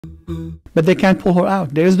But they can't pull her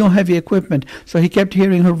out. There is no heavy equipment. So he kept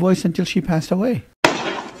hearing her voice until she passed away.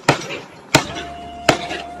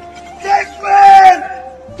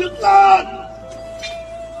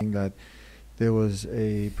 That there was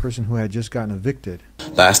a person who had just gotten evicted.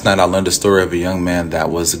 Last night I learned the story of a young man that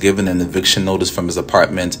was given an eviction notice from his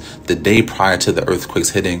apartment the day prior to the earthquakes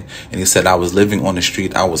hitting. And he said, I was living on the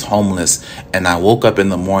street, I was homeless, and I woke up in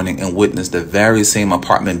the morning and witnessed the very same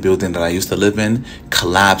apartment building that I used to live in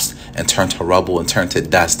collapsed and turned to rubble and turned to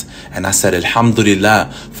dust. And I said,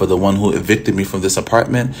 Alhamdulillah for the one who evicted me from this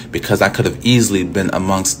apartment, because I could have easily been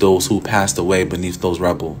amongst those who passed away beneath those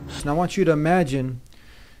rubble. And I want you to imagine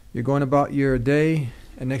you're going about your day,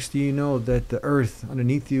 and next thing you know that the earth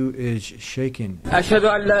underneath you is shaking. أشهد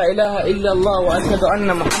أن لا إله إلا الله وأشهد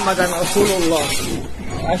أن محمدا رسول الله.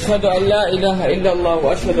 أشهد أن لا إله إلا الله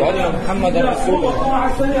وأشهد أن محمدا رسول الله.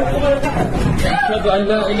 أشهد أن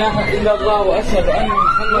لا إله إلا الله وأشهد أن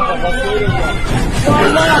محمدا رسول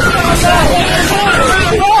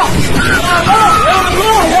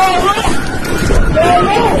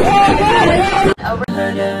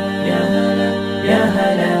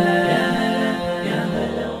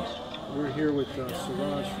We're here with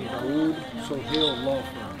Siraj from Dawood Sohail Law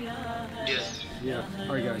Firm. Yes. Yeah.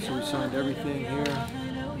 Alright guys, so we signed everything here.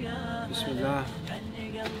 Bismillah.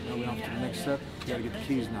 Now we're off to the next step. We gotta get the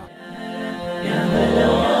keys now. يا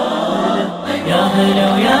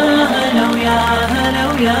هلا ويا هلا ويا هلا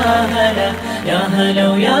ويا هلا يا هلا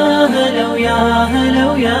ويا هلا ويا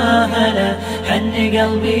هلا ويا هلا حن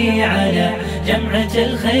قلبي على جمعة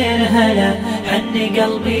الخير هلا حن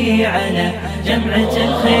قلبي على جمعة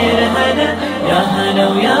الخير هلا يا هلا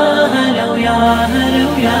ويا هلا ويا هلا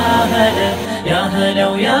ويا هلا يا هلا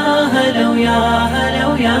ويا هلا ويا هلا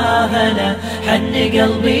ويا هلا حن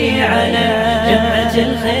قلبي على جمعة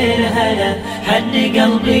الخير هلا حن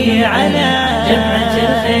قلبي على جمعة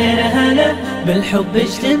الخير هلا بالحب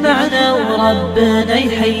اجتمعنا وربنا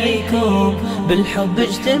يحييكم بالحب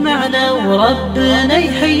اجتمعنا وربنا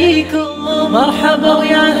يحييكم مرحبا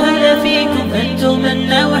ويا هلا فيكم انتم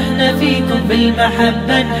منا واحنا فيكم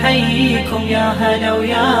بالمحبة نحييكم يا هلا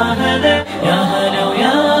ويا هلا يا هلا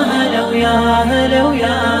ويا هلا ويا هلا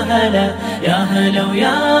ويا هلا يا هلا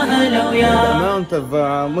ويا هلا ويا. The amount of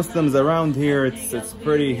Muslims around here, it's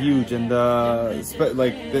pretty huge, and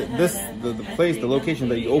like the place, the location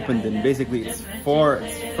that you opened in, basically it's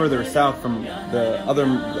further south from the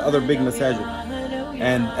other big masajid.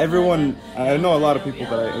 And everyone, I know a lot of people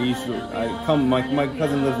that I come, my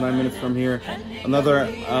cousin lives 9 minutes from here. Another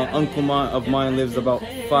uncle of mine lives about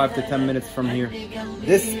 5 to 10 minutes from here.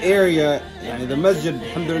 This area, the masjid,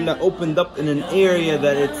 alhamdulillah, opened up in an area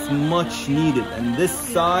that it's much needed. And this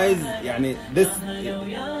size, this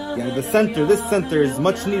center is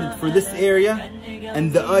much needed for this area.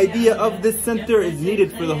 And the idea of this center is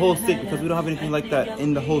needed for the whole state, because we don't have anything like that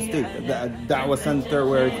in the whole state. The da'wah center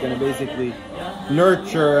where it's going to basically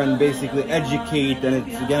nurture and basically educate, and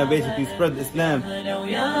it's going to basically spread Islam.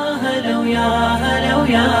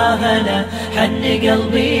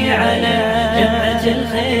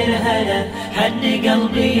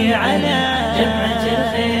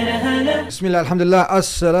 Bismillah, alhamdulillah,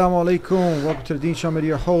 assalamu alaikum. Welcome to the Deen Show. I'm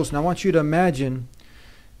your host. Now I want you to imagine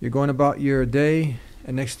you're going about your day,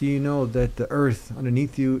 and next thing you know that the earth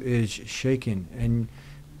underneath you is shaking, and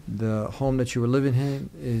the home that you were living in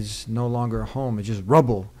is no longer a home, it's just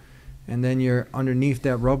rubble. And then you're underneath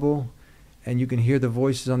that rubble, and you can hear the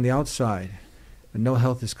voices on the outside, but no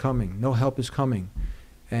help is coming.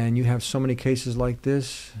 And you have so many cases like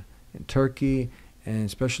this in Turkey, and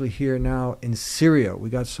especially here now in Syria. We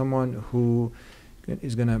got someone who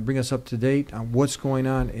is going to bring us up to date on what's going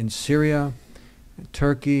on in Syria. In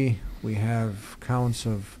Turkey, we have counts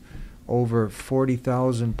of over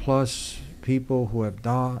 40,000 plus people who have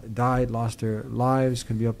died, lost their lives.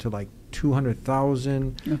 Could be up to like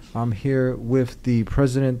 200,000. Yes. I'm here with the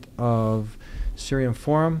president of Syrian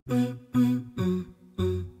Forum.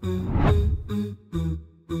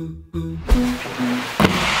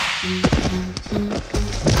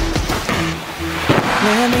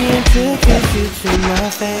 Let me introduce you to my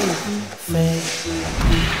faith.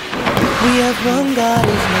 We have one God,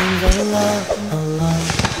 His name's Allah, Allah.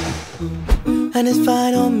 And His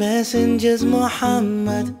final messenger's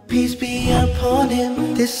Muhammad, peace be upon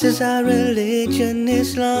him. This is our religion,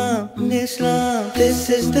 Islam, Islam. This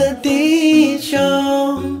is the Deen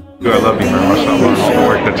Show. I love you very much. I love all the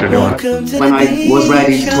work that you're doing. When I was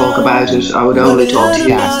ready to talk about it, I would only talk to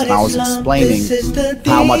you. And I was explaining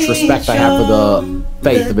how much respect I have for the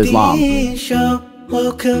faith of Islam.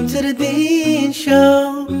 Welcome to the Deen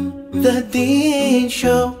Show. The Deen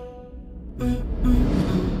Show.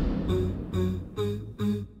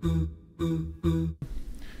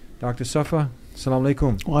 Dr. Safa, Assalamu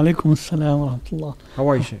alaikum. Wa alaikum assalam wa rahmatullah. How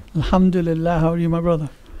are you, Sheikh? Alhamdulillah. How are you, my brother?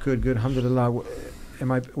 Good, good. Alhamdulillah.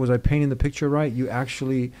 Was I painting the picture right? You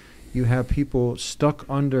have people stuck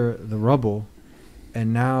under the rubble,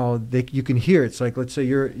 and now you can hear. It's like, let's say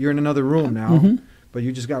you're in another room now, but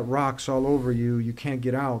you just got rocks all over you. You can't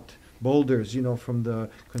get out. Boulders, from the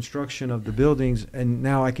construction of the buildings, and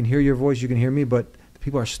now I can hear your voice. You can hear me, but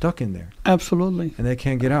people are stuck in there. Absolutely. And they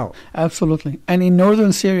can't get out. Absolutely. And in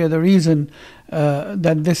northern Syria, the reason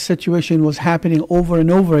that this situation was happening over and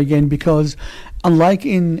over again, because unlike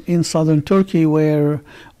in southern Turkey where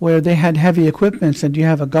they had heavy equipments and you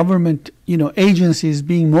have a government, agencies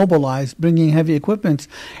being mobilized, bringing heavy equipments,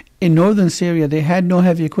 in northern Syria, they had no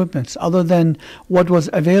heavy equipments other than what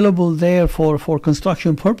was available there for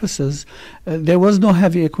construction purposes. There was no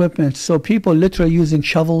heavy equipment. So people literally using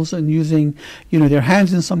shovels and using, their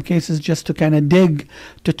hands in some cases just to kind of dig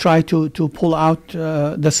to try to pull out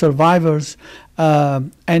the survivors.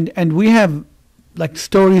 And we have like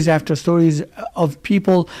stories after stories of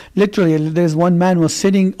people, literally, there's one man was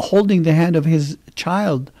sitting holding the hand of his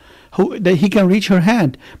child, that he can reach her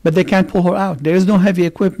hand, but they can't pull her out. There is no heavy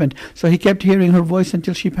equipment. So he kept hearing her voice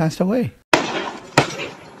until she passed away.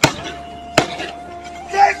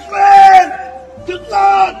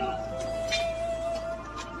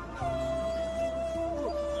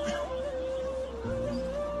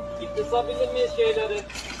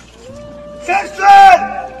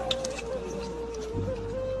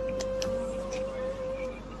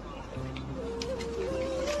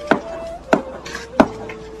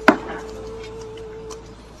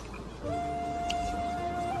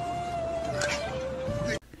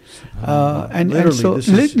 And so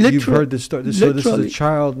you've heard this story. So this is a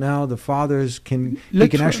child now. The fathers he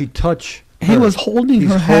can actually touch her. He was holding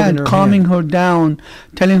her hand, calming her down,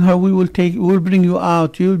 telling her, we'll bring you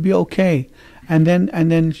out, you'll be okay. And then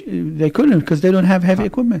they couldn't because they don't have heavy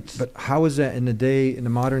equipment. But how is that in the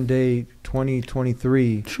modern day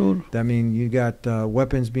 2023? Sure. I mean, you got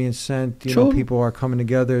weapons being sent. People are coming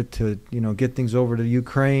together to get things over to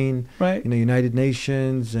Ukraine. Right. United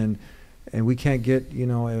Nations and we can't get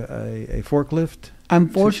a forklift.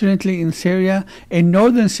 Unfortunately, in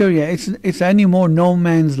northern Syria, it's anymore no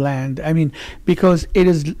man's land. I mean, because it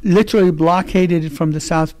is literally blockaded from the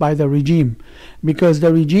south by the regime, because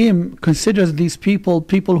the regime considers these people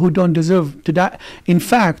who don't deserve to die. In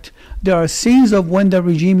fact, there are scenes of when the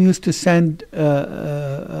regime used to send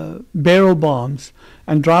barrel bombs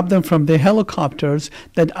and drop them from the helicopters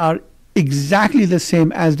that are exactly the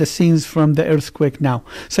same as the scenes from the earthquake now.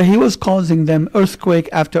 So he was causing them earthquake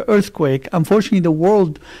after earthquake. Unfortunately, the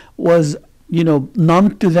world was,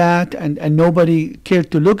 numb to that and nobody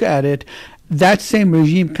cared to look at it. That same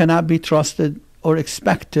regime cannot be trusted or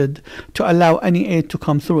expected to allow any aid to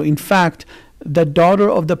come through. In fact, the daughter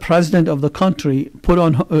of the president of the country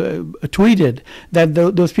tweeted that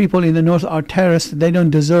those people in the north are terrorists. They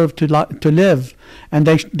don't deserve to live, and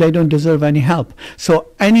they don't deserve any help. So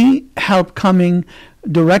any help coming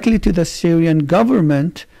directly to the Syrian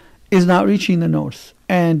government is not reaching the north.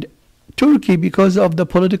 And Turkey, because of the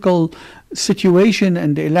political situation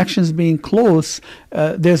and the elections being close,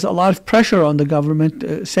 there's a lot of pressure on the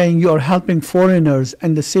government saying you are helping foreigners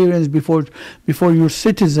and the Syrians before your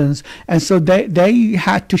citizens. And so they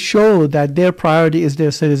had to show that their priority is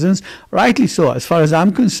their citizens. Rightly so. As far as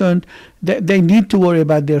I'm concerned, they need to worry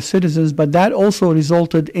about their citizens, but that also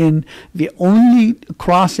resulted in the only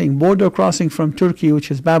border crossing from Turkey,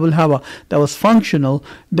 which is Bab al-Hawa, that was functional.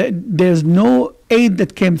 There's no aid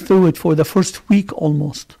that came through it for the first week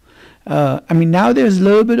almost. Now there's a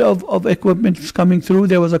little bit of equipment coming through.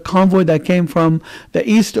 There was a convoy that came from the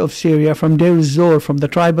east of Syria, from Deir ez-Zor, from the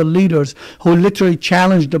tribal leaders who literally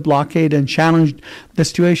challenged the blockade and challenged the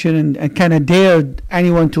situation and kind of dared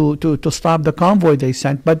anyone to stop the convoy they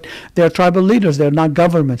sent. But they're tribal leaders. They're not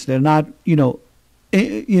governments. They're not,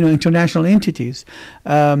 international entities.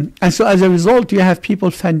 And so as a result, you have people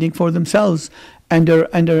fending for themselves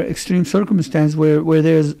under extreme circumstance where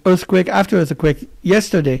there's earthquake after earthquake.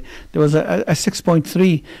 Yesterday there was a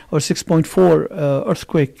 6.3 or 6.4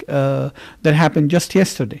 earthquake that happened just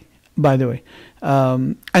yesterday, by the way.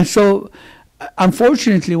 And so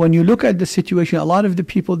unfortunately, when you look at the situation, a lot of the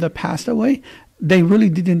people that passed away, they really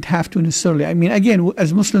didn't have to necessarily. I mean, again,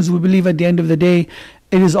 as Muslims, we believe at the end of the day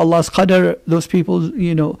it is Allah's qadr, those people,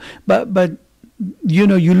 but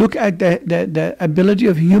you look at the ability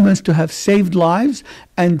of humans to have saved lives,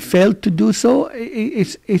 and failed to do so,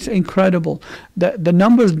 it's incredible. The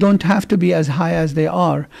numbers don't have to be as high as they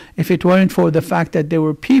are if it weren't for the fact that there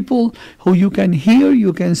were people who you can hear,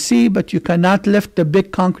 you can see, but you cannot lift the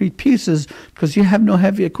big concrete pieces because you have no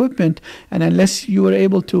heavy equipment, and unless you were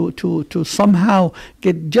able to somehow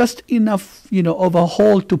get just enough, of a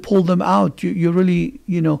hole to pull them out, you really,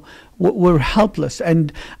 were helpless.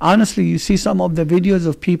 And honestly, you see some of the videos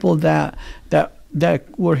of people that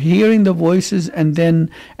were hearing the voices and then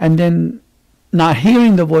not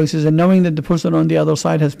hearing the voices and knowing that the person on the other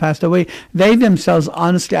side has passed away. They themselves,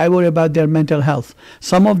 honestly, I worry about their mental health.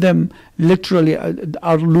 Some of them literally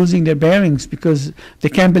are losing their bearings because they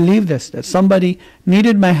can't believe this, that somebody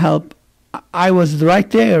needed my help. I was right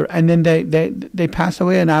there, and then they passed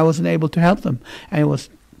away, and I wasn't able to help them. And it was,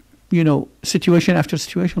 situation after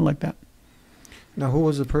situation like that. Now, who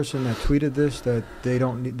was the person that tweeted this, that they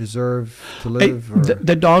don't deserve to live?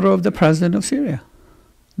 The daughter of the president of Syria.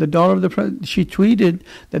 The daughter of the president. She tweeted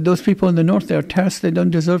that those people in the north, they are terrorists, they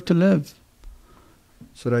don't deserve to live.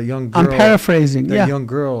 So that young girl... I'm paraphrasing, that young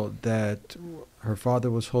girl that her father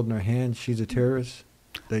was holding her hand, she's a terrorist?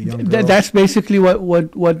 That young girl? That's basically what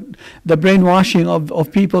the brainwashing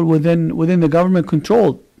of people within the government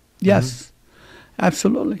control. Yes.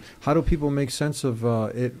 Absolutely. How do people make sense of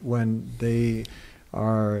it when they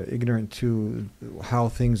are ignorant to how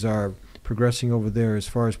things are progressing over there as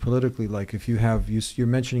far as politically? Like if you're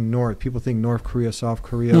mentioning North, people think North Korea, South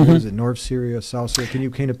Korea, what is it, North Syria, South Syria? Can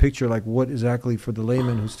you paint a picture like what exactly for the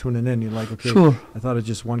layman who's tuning in? You're like, okay, sure. I thought it's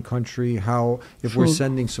just one country. How, if we're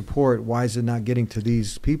sending support, why is it not getting to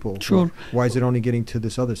these people? Sure. Why is it only getting to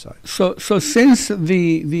this other side? So since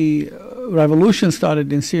the revolution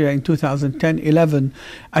started in Syria in 2010-11,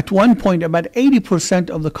 at one point about 80%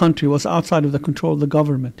 of the country was outside of the control of the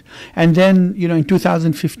government. And then, in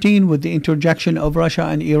 2015, with the interjection of Russia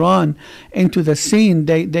and Iran into the scene,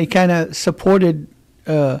 they kind of supported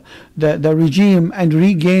the regime and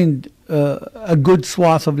regained a good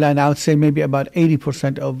swath of land. I would say maybe about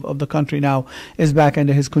 80% of the country now is back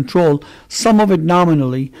under his control, some of it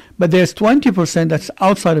nominally, but there's 20% that's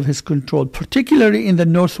outside of his control, particularly in the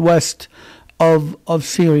northwest of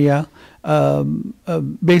Syria.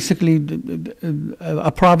 Basically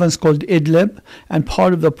a province called Idlib and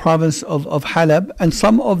part of the province of Halab and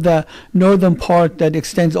some of the northern part that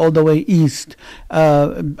extends all the way east.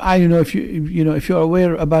 I don't know if if you're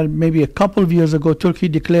aware, about maybe a couple of years ago, Turkey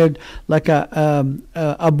declared like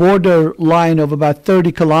a border line of about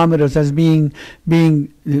 30 kilometers as being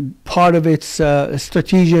part of its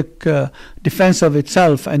strategic defense of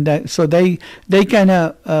itself, and so they kind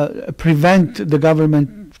of prevent the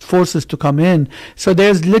government forces to come in. So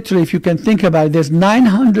there's literally, if you can think about it, there's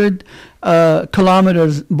 900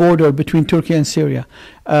 kilometers border between Turkey and Syria.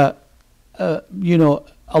 A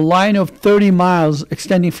line of 30 miles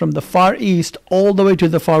extending from the far east all the way to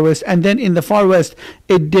the far west, and then in the far west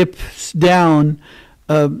it dips down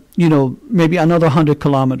maybe another 100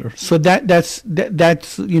 kilometers. So that's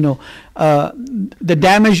the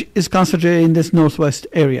damage is concentrated in this northwest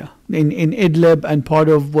area, in Idlib and part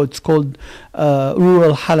of what's called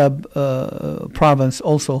rural Halab province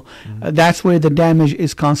also. That's where the damage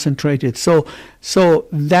is concentrated. So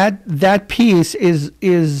that piece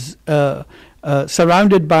is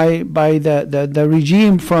surrounded by the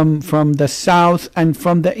regime from the south and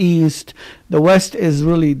from the east. The west is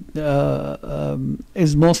really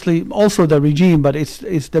is mostly also the regime, but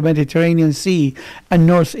it's the Mediterranean Sea, and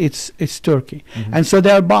north it's Turkey, and so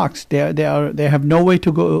they are boxed. They have nowhere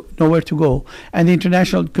to go, and the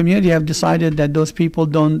international community have decided that those people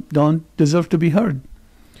don't deserve to be heard,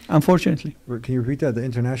 unfortunately. Can you repeat that? The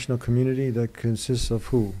international community that consists of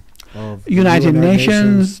who? Of United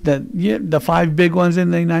Nations, the 5 big ones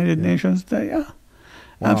in the United Nations. Wow.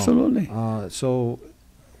 Absolutely. So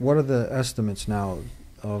what are the estimates now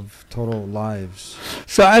of total lives?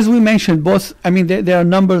 So as we mentioned, there are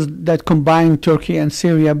numbers that combine Turkey and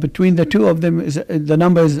Syria. Between the two of them, the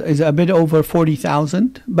number is a bit over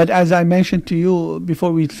 40,000. But as I mentioned to you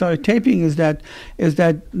before we started taping, is that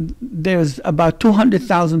there's about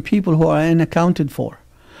 200,000 people who are unaccounted for.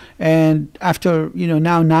 And after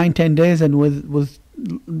now 9-10 days, and with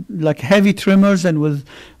like heavy tremors and with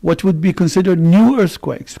what would be considered new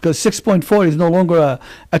earthquakes, because 6.4 is no longer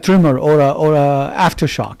a tremor or a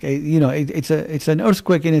aftershock. It's an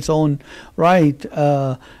earthquake in its own right.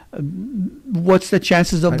 What's the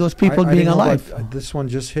chances of those people being alive? This one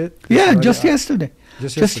just hit? Yeah, just yesterday.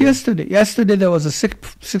 Just yesterday. Yesterday there was a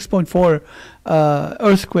 6.4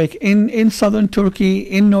 earthquake in southern Turkey,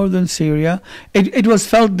 in northern Syria. It was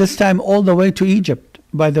felt this time all the way to Egypt,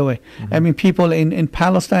 by the way. I mean, people in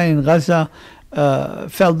Palestine, in Gaza,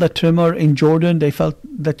 felt the tremor. In Jordan, they felt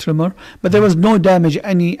the tremor, but there was no damage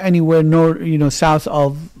anywhere, nor south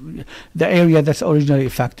of the area that's originally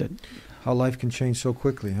affected. How life can change so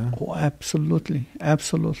quickly, huh? Oh, absolutely,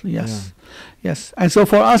 absolutely, yes, yes. And so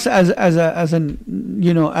for us, as a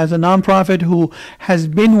nonprofit who has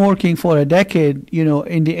been working for a decade,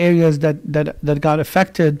 in the areas that got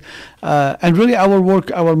affected, and really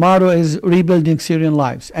our motto is rebuilding Syrian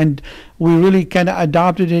lives, and we really kind of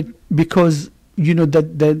adopted it because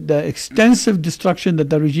the extensive destruction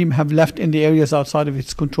that the regime have left in the areas outside of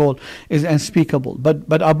its control is unspeakable.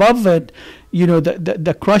 But above it,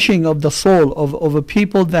 the crushing of the soul of a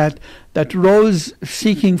people that rose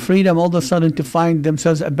seeking freedom, all of a sudden to find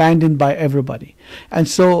themselves abandoned by everybody. And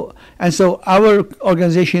so our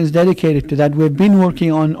organization is dedicated to that. We've been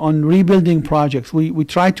working on rebuilding projects. We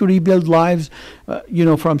try to rebuild lives,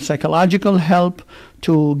 from psychological help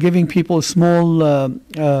to giving people small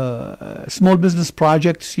business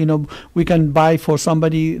projects. We can buy for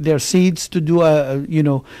somebody their seeds to do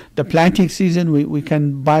the planting season. We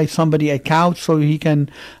can buy somebody a couch so he can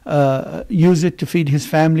use it to feed his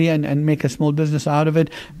family and make a small business out of it.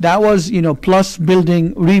 That was plus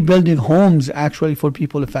rebuilding homes actually for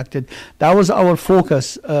people affected. That was our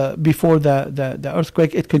focus before the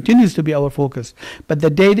earthquake. It continues to be our focus. But the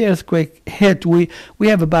day the earthquake hit, we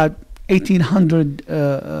have about 1,800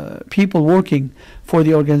 people working for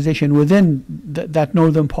the organization within that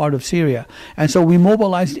northern part of Syria. And so we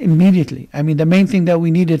mobilized immediately. I mean, the main thing that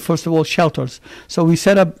we needed, first of all, shelters. So we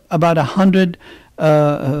set up about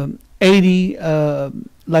 180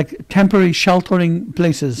 temporary sheltering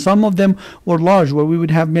places. Some of them were large, where we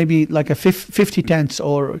would have maybe like 50 tents,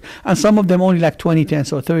 and some of them only like 20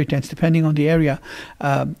 tents or 30 tents, depending on the area.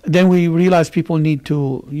 Then we realized people need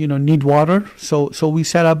water, so we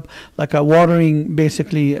set up like a watering,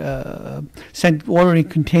 basically sent watering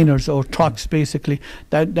containers or trucks, basically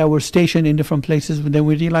that were stationed in different places. But then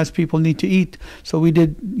we realized people need to eat, so we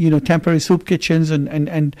did temporary soup kitchens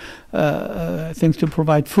and things to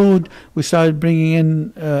provide food. We started bringing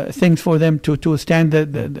in things for them to withstand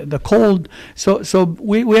the cold. So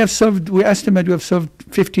we estimate we have served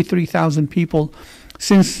 53,000 people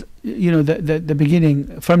since the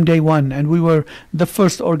beginning, from day one, and we were the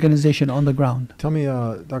first organization on the ground. Tell me,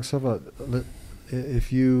 Dr. Safa,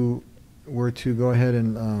 if you were to go ahead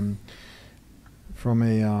and from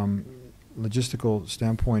a logistical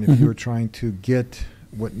standpoint, if you were trying to get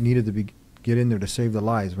what needed to get in there to save the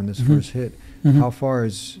lives when this first hit, how far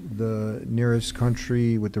is the nearest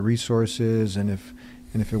country with the resources, and if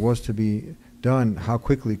it was to be done, how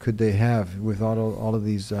quickly could they have with all of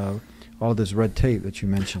these all of this red tape that you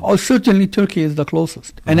mentioned? Oh, certainly Turkey is the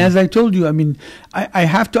closest. And as I told you, I mean, I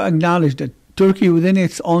have to acknowledge that Turkey, within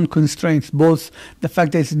its own constraints, both the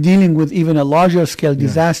fact that it's dealing with even a larger scale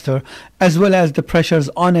disaster, as well as the pressures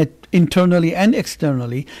on it internally and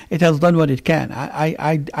externally, it has done what it can.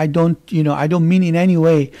 I don't mean in any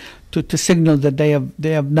way to signal that they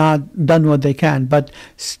have not done what they can, but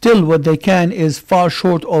still what they can is far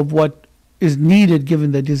short of what is needed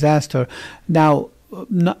given the disaster. Now,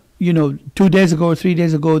 2 days ago or 3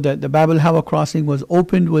 days ago, the Bab al-Hawa crossing was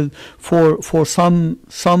opened for some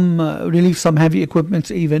relief, some heavy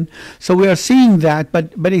equipments even. So we are seeing that,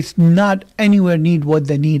 but it's not anywhere near what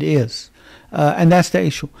the need is. And that's the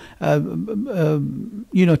issue.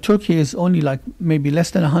 Turkey is only like maybe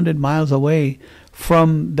less than 100 miles away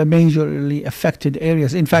from the majorly affected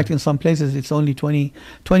areas. In fact, in some places, it's only 20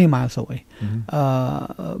 miles away.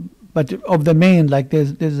 But of the main, like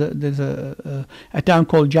there's a town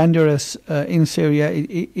called Jandaras in Syria.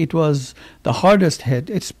 It was the hardest hit.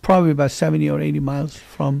 It's probably about 70 or 80 miles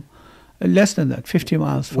from, less than that, 50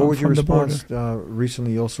 miles from the border. What was your response?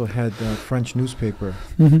 Recently, you also had a French newspaper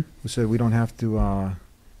who said we don't have to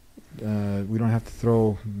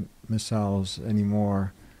throw missiles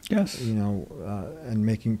anymore. Yes. And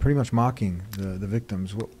pretty much mocking the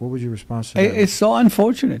victims. What was your response to that? It's so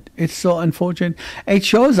unfortunate. It's so unfortunate. It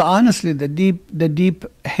shows honestly the deep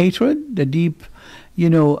hatred, the deep,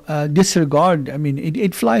 disregard. I mean,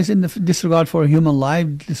 it flies in the disregard for human life,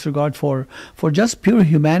 disregard for just pure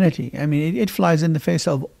humanity. I mean, it flies in the face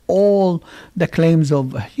of all the claims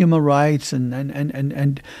of human rights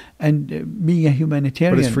and being a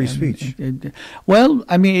humanitarian. But it's free speech. Well,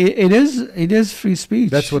 I mean, it is free speech.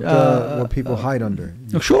 That's what people hide under.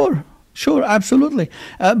 Sure. Sure, absolutely.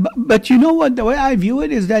 But you know what? The way I view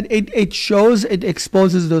it is that it shows, it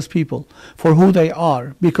exposes those people for who they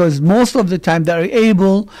are. Because most of the time they're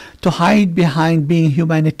able to hide behind being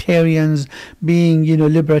humanitarians, being,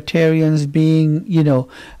 libertarians, being, being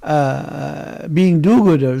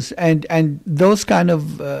do-gooders. And those kind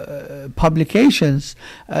of publications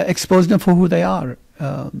expose them for who they are.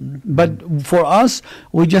 But for us,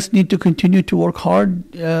 we just need to continue to work hard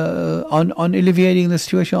on alleviating the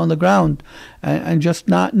situation on the ground, and just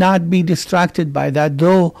not be distracted by that.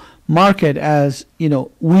 Though mark it as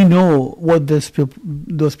we know what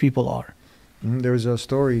those people are. There's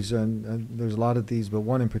stories, and there's a lot of these, but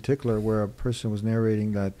one in particular where a person was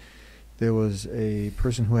narrating that there was a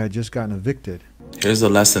person who had just gotten evicted. Here's a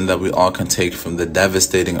lesson that we all can take from the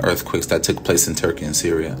devastating earthquakes that took place in Turkey and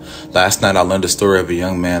Syria. Last night, I learned a story of a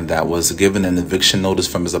young man that was given an eviction notice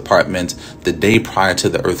from his apartment the day prior to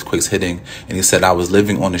the earthquakes hitting. And he said, I was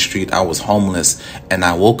living on the street, I was homeless, and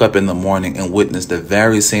I woke up in the morning and witnessed the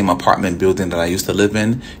very same apartment building that I used to live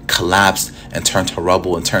in collapsed and turned to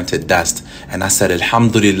rubble and turned to dust. And I said,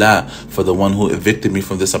 Alhamdulillah for the one who evicted me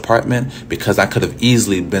from this apartment, because I could have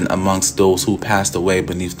easily been amongst those who passed away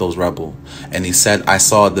beneath those rubble. And he said, I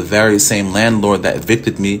saw the very same landlord that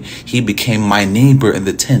evicted me. He became my neighbor in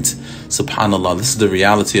the tent. SubhanAllah, this is the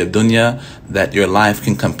reality of dunya, that your life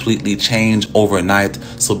can completely change overnight.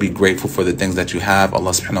 So be grateful for the things that you have.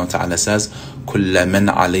 Allah subhanahu wa ta'ala says, كُلَّ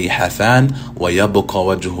مَنْ عَلَيْهَا فَانٍ وَيَبْقَى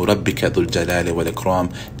وَجْهُ رَبِّكَ ذُو الْجَلَالِ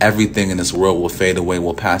وَالْإِكْرَامِ. Everything in this world will fade away,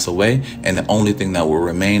 will pass away, and the only thing that will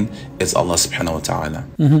remain is Allah subhanahu wa ta'ala.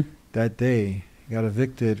 That day, he got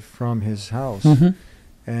evicted from his house.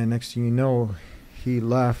 And next thing you know, he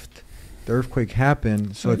left. The earthquake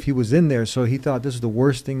happened. So if he was in there, so he thought this is the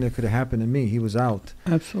worst thing that could have happened to me. He was out.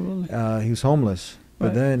 Absolutely. He was homeless.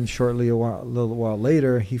 But then shortly, a little while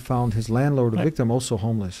later, he found his landlord, the victim, also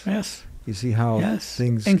homeless. Yes. You see how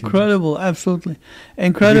things... Incredible, absolutely.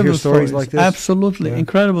 Incredible stories like this? Absolutely. Yeah.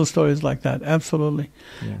 Incredible stories like that. Absolutely.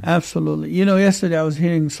 Yeah. Absolutely. Yesterday I was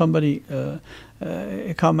hearing somebody...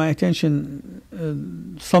 it caught my attention.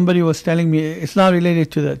 Somebody was telling me, it's not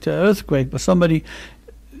related to the earthquake, but somebody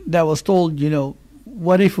that was told,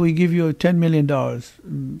 what if we give you $10 million?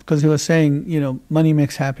 Because he was saying, money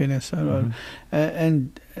makes happiness.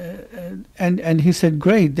 And he said,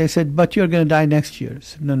 great. They said, but you're going to die next year. I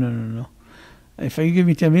said, no. If you give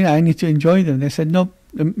me $10 million, I need to enjoy them. They said, nope.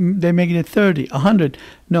 They make it 30, 100.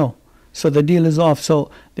 No. So the deal is off.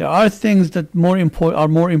 So there are things that are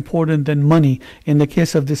more important than money. In the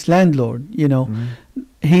case of this landlord,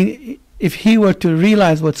 if he were to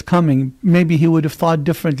realize what's coming, maybe he would have thought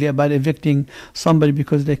differently about evicting somebody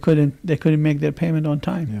because they couldn't make their payment on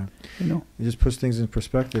time. Yeah. It just puts things in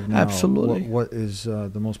perspective now. Absolutely. What is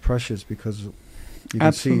the most precious, because you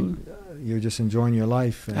can see you're just enjoying your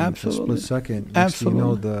life, and in a split second, next thing you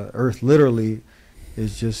know, the earth literally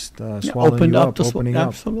is just swallowing you up, opening up.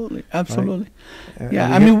 Absolutely.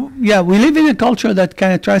 Right? We live in a culture that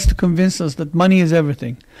kind of tries to convince us that money is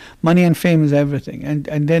everything, money and fame is everything, and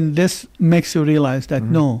then this makes you realize that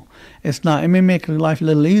no, it's not. It may make your life a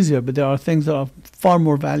little easier, but there are things that are far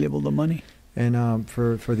more valuable than money. And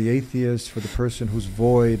for the atheist, for the person who's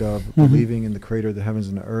void of believing in the Creator of the heavens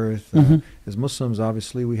and the earth, as Muslims,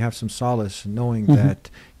 obviously, we have some solace knowing that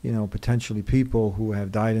potentially people who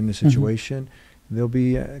have died in this situation, they'll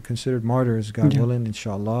be considered martyrs, God willing,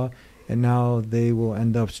 inshallah. And now they will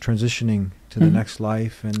end up transitioning to the next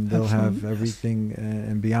life, and they'll have everything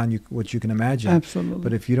and beyond what you can imagine. Absolutely.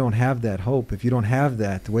 But if you don't have that hope, if you don't have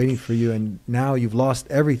that waiting for you, and now you've lost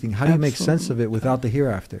everything, how do you make sense of it without the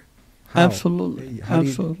hereafter? How? Absolutely.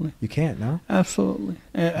 You can't, no? Absolutely.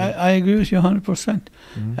 I agree with you 100%.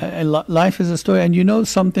 Life is a story. And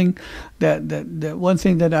something that one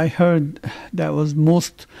thing that I heard that was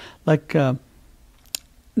most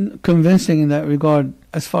convincing in that regard,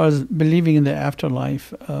 as far as believing in the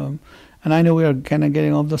afterlife, and I know we are kind of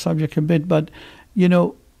getting off the subject a bit, but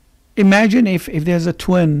imagine if there's a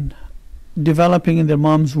twin developing in their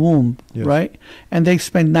mom's womb, right? And they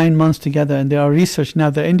spend 9 months together, and there are research now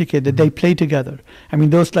that indicate that they play together. I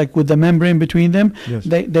mean, those with the membrane between them,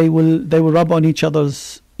 they will rub on each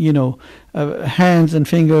other's hands and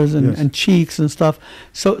fingers and cheeks and stuff.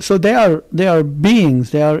 So they are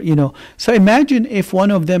beings. They are So imagine if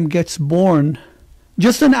one of them gets born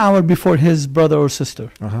just an hour before his brother or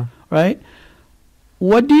sister, right?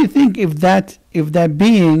 What do you think if that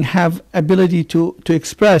being have ability to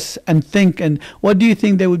express and think, and what do you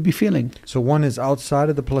think they would be feeling? So one is outside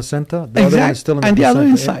of the placenta, the other one is still in the placenta, the other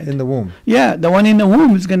inside in the womb. Yeah, the one in the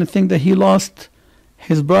womb is going to think that he lost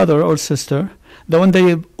his brother or sister, the one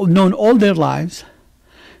they've known all their lives.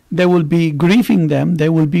 they will be grieving them. They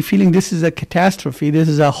will be feeling this is a catastrophe. This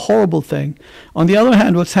is a horrible thing. On the other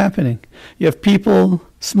hand, what's happening? You have people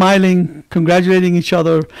smiling, congratulating each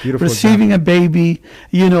other, Beautiful receiving example. a baby,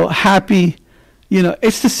 happy.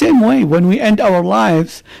 It's the same way when we end our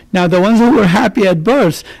lives. Now, the ones who were happy at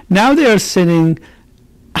birth, now they are sitting,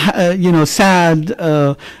 sad,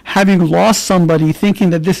 having lost somebody, thinking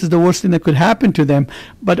that this is the worst thing that could happen to them.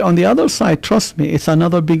 But on the other side, trust me, it's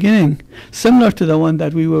another beginning, similar to the one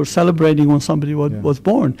that we were celebrating when somebody was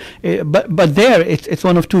born. But there, it's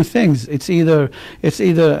one of two things. It's either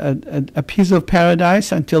a piece of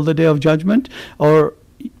paradise until the day of judgment, or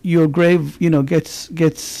your grave, gets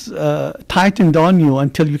tightened on you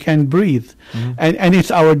until you can't breathe. Mm-hmm. And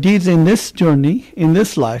it's our deeds in this journey, in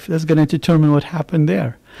this life, that's going to determine what happened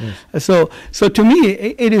there. Yes. So to me,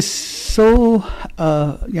 it is so,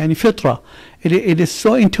 fitra. It is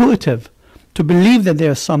so intuitive to believe that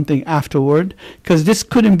there's something afterward, because this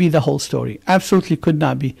couldn't be the whole story. Absolutely could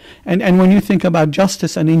not be. And when you think about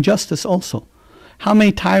justice and injustice also, how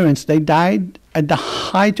many tyrants, they died at the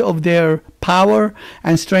height of their power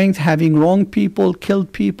and strength, having wronged people,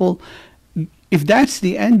 killed people. If that's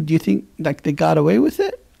the end, do you think like they got away with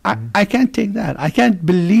it? I can't take that. I can't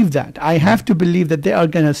believe that. I have to believe that they are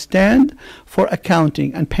going to stand for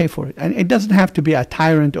accounting and pay for it. And it doesn't have to be a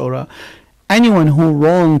tyrant or anyone who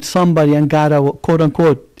wronged somebody and got, quote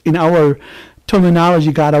unquote, in our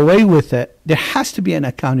terminology, got away with it. There has to be an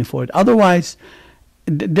accounting for it. Otherwise,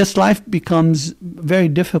 this life becomes very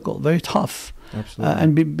difficult, very tough. Absolutely.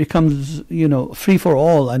 And becomes, free for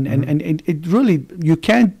all. And it really, you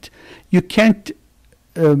can't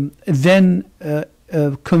then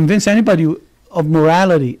convince anybody of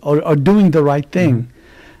morality or doing the right thing,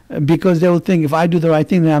 because they will think, if I do the right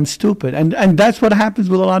thing, then I'm stupid. And that's what happens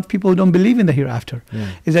with a lot of people who don't believe in the hereafter,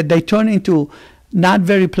 is that they turn into not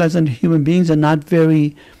very pleasant human beings and not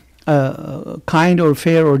very kind or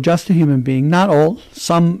fair or just a human being. Not all.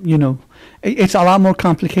 Some, it's a lot more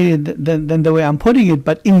complicated than the way I'm putting it,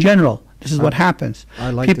 but in general, this is what happens.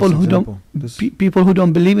 I like people this who example. people who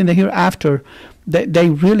don't believe in the hereafter, they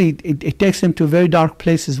really, it takes them to very dark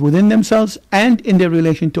places within themselves and in their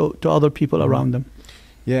relation to other people around them.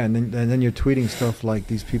 Yeah, and then you're tweeting stuff like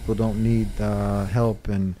these people don't need help,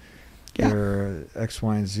 and they're X,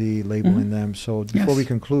 Y, and Z, labeling them. So before we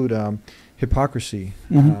conclude, hypocrisy.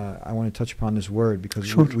 I want to touch upon this word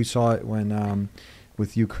because we saw it when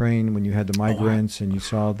with Ukraine, when you had the migrants and you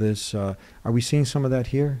saw this. Are we seeing some of that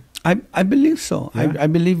here? I believe so. Yeah? I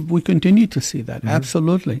believe we continue to see that.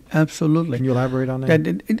 Absolutely. Absolutely. Can you elaborate on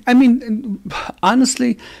that? I mean,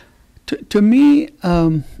 honestly, to me,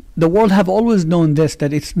 the world have always known this,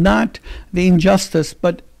 that it's not the injustice,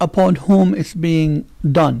 but upon whom it's being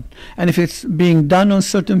done. And if it's being done on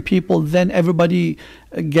certain people, then everybody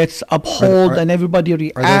gets upheld and everybody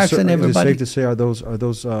reacts and everybody... Is it safe to say, are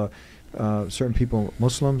those certain people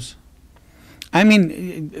Muslims? I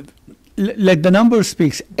mean, like the number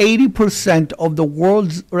speaks, 80% of the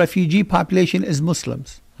world's refugee population is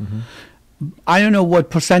Muslims. I don't know what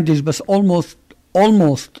percentage, but almost,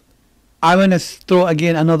 I want to throw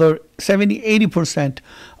again another 70-80%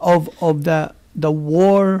 of the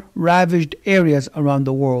war-ravaged areas around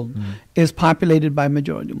the world is populated by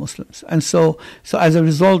majority Muslims. And so as a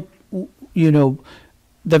result, the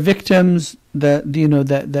victims, the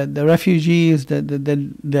refugees,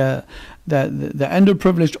 the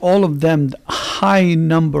underprivileged, all of them, high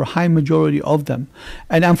majority of them.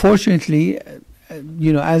 And unfortunately,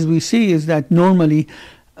 as we see, is that normally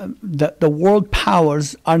the world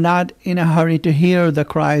powers are not in a hurry to hear the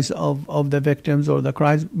cries of the victims or the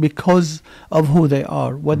cries because of who they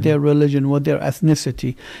are, what their religion, what their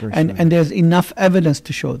ethnicity. And there's enough evidence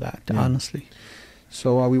to show that, honestly.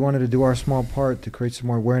 So we wanted to do our small part to create some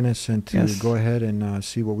more awareness and to go ahead and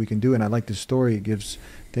see what we can do. And I like the story. It gives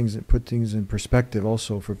things, put things in perspective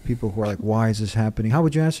also for people who are like, why is this happening? How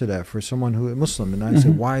would you answer that for someone who is Muslim? And I say,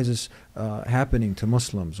 why is this happening to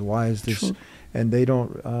Muslims? Why is this? And they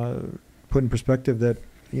don't put in perspective that,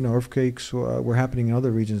 earthquakes were happening in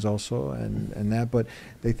other regions also and that. But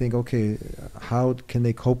they think, okay, how can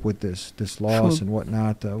they cope with this loss and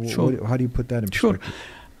whatnot? How do you put that in perspective?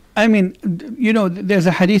 I mean, there's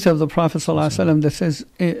a hadith of the Prophet ﷺ that says,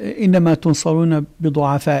 إِنَّمَا تُنصَرُونَ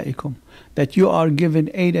بِضُعَفَائِكُم, that you are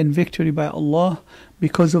given aid and victory by Allah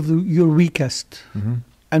because of your weakest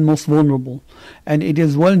and most vulnerable. And it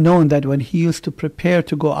is well known that when he used to prepare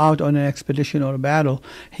to go out on an expedition or a battle,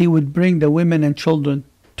 he would bring the women and children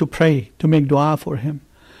to pray, to make dua for him.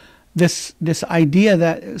 This idea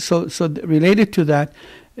that, so related to that,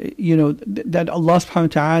 that Allah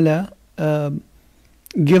subhanahu wa ta'ala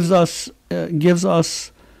gives us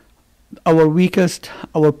our weakest,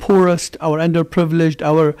 our poorest, our underprivileged,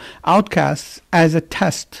 our outcasts as a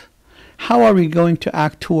test. How are we going to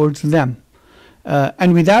act towards them?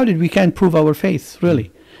 And without it, we can't prove our faith,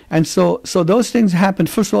 really. And so those things happen.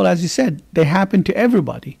 First of all, as you said, they happen to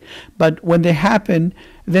everybody. But when they happen,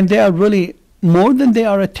 then they are really more than they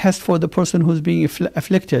are a test for the person who's being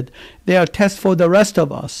afflicted. They are a test for the rest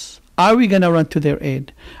of us. Are we going to run to their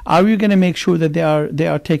aid? Are we going to make sure that they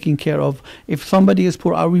are taken care of? If somebody is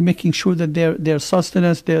poor, are we making sure that their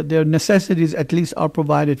sustenance, their necessities at least are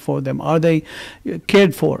provided for them? Are they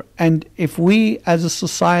cared for? And if we as a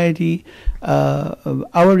society,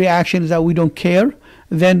 our reaction is that we don't care,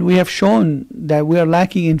 then we have shown that we are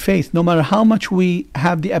lacking in faith, no matter how much we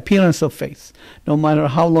have the appearance of faith, no matter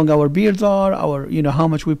how long our beards are, how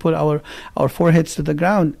much we put our foreheads to the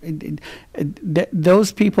ground.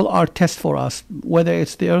 Those people are tests for us, whether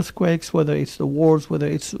it's the earthquakes, whether it's the wars, whether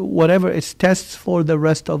it's whatever, it's tests for the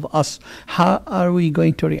rest of us. How are we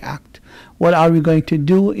going to react? What are we going to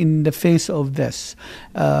do in the face of this?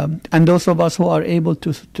 And those of us who are able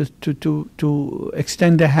to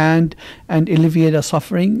extend a hand and alleviate a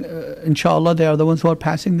suffering, inshallah, they are the ones who are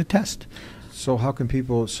passing the test. So how can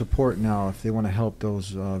people support now if they want to help those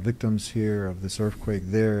victims here of this earthquake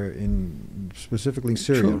there specifically in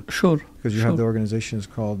Syria? Sure. Because you have the organizations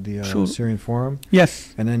called the Syrian Forum.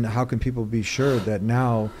 Yes. And then how can people be sure that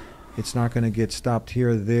now it's not going to get stopped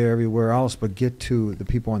here, there, everywhere else, but get to the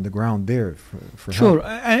people on the ground there for Sure.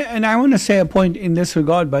 help? And I want to say a point in this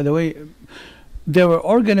regard, by the way. There were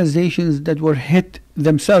organizations that were hit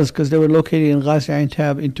themselves because they were located in Ghazi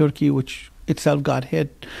Aintab in Turkey, which itself got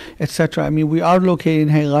hit, etc. I mean, we are located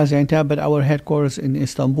in Ghazi Aintab, but our headquarters in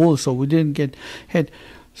Istanbul, so we didn't get hit.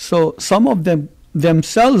 So some of them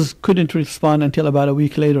themselves couldn't respond until about a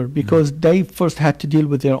week later because they first had to deal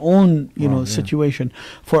with their own situation.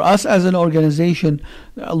 For us as an organization,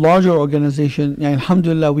 a larger organization,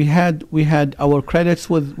 alhamdulillah, we had our credits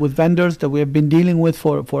with vendors that we have been dealing with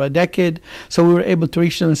for a decade. So we were able to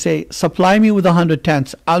reach them and say, supply me with 100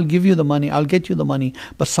 tents, I'll give you the money, I'll get you the money,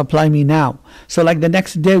 but supply me now. So like the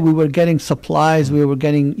next day we were getting supplies, we were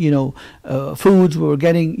getting foods, we were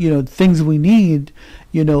getting things we need,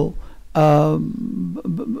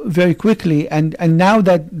 very quickly, and now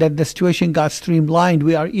that the situation got streamlined,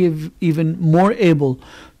 we are even more able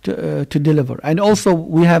to deliver. And also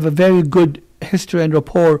we have a very good history and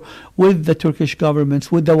rapport with the Turkish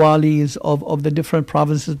governments, with the walis of the different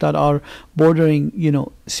provinces that are bordering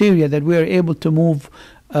Syria, that we are able to move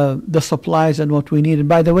the supplies and what we need. And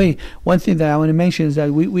by the way, one thing that I want to mention is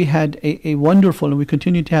that we had a wonderful, and we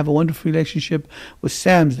continue to have a wonderful relationship with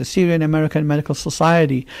SAMS, the Syrian American Medical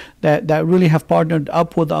Society, that really have partnered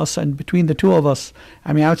up with us. And between the two of us,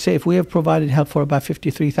 I mean, I would say if we have provided help for about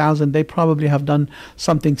 53,000, they probably have done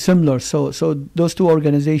something similar. So those two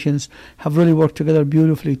organizations have really worked together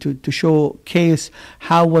beautifully to showcase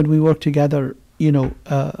how when we work together,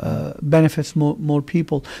 benefits more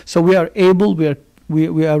people. So we are able, we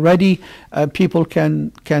are ready. People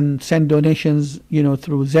can send donations,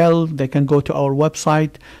 through Zelle. They can go to our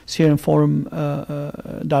website,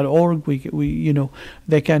 SyrianForum.org.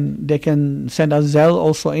 They can send us Zelle,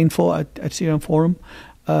 also info at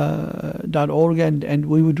SyrianForum.org, and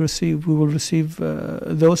we will receive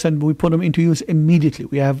those, and we put them into use immediately.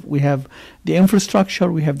 We have the infrastructure,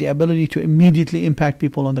 we have the ability to immediately impact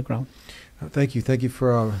people on the ground. Thank you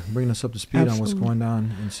for bringing us up to speed on what's going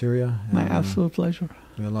on in Syria. My absolute pleasure.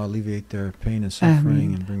 May Allah alleviate their pain and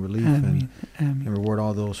suffering and bring relief and reward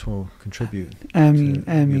all those who contribute to be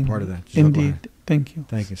a part of that. Indeed. Thank you.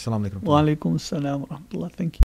 Thank you. Assalamu alaikum. Wa alaikum assalam wa rahmatullah. Thank you.